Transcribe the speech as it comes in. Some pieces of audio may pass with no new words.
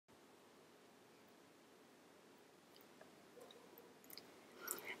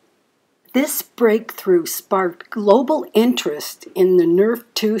This breakthrough sparked global interest in the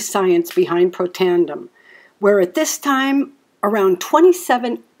Nrf2 science behind Protandim, where at this time, around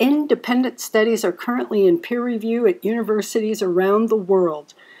 27 independent studies are currently in peer review at universities around the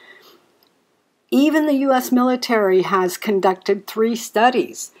world. Even the U.S. military has conducted 3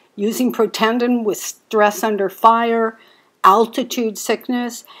 studies using Protandim with stress under fire, altitude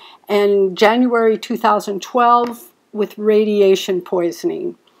sickness, and January 2012 with radiation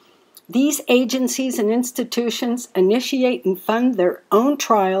poisoning. These agencies and institutions initiate and fund their own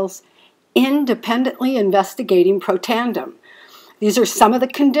trials independently investigating Protandim. These are some of the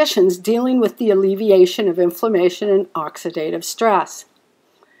conditions dealing with the alleviation of inflammation and oxidative stress.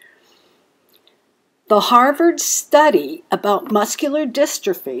 The Harvard study about muscular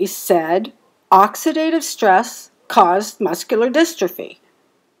dystrophy said oxidative stress caused muscular dystrophy.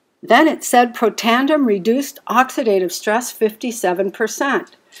 Then it said Protandim reduced oxidative stress 57%.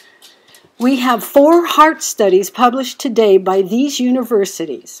 We have 4 heart studies published today by these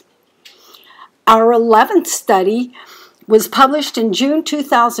universities. Our 11th study was published in June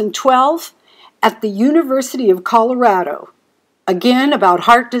 2012 at the University of Colorado, again about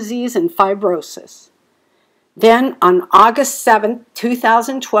heart disease and fibrosis. Then on August 7,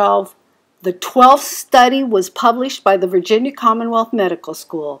 2012, the 12th study was published by the Virginia Commonwealth Medical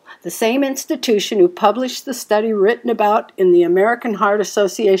School, the same institution who published the study written about in the American Heart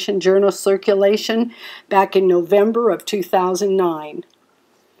Association journal Circulation back in November of 2009.